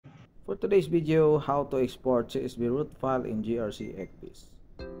For today's video, how to export CSV root file in JRC ECDIS.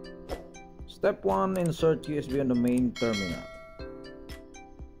 Step 1. Insert USB on the main terminal.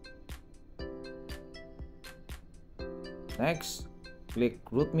 Next, click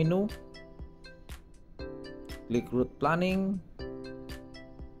Root menu. Click Root Planning.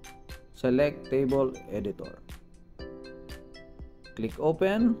 Select Table Editor. Click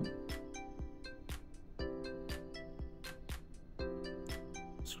Open.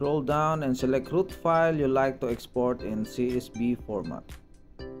 Scroll down and select root file you like to export in CSV format.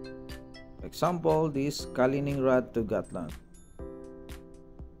 Example, this Kaliningrad to Gotland.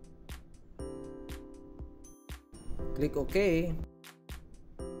 Click OK.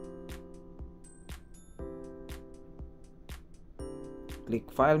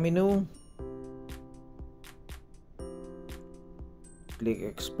 Click File menu. Click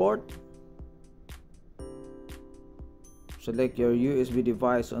Export. Select your USB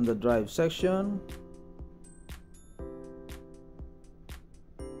device on the drive section.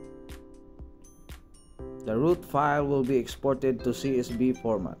 The root file will be exported to CSV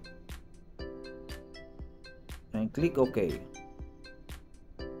format. And click OK.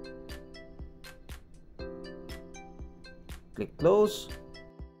 Click Close.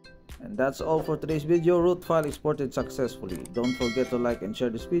 And that's all for today's video. Root file exported successfully. Don't forget to like and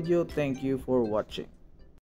share this video. Thank you for watching.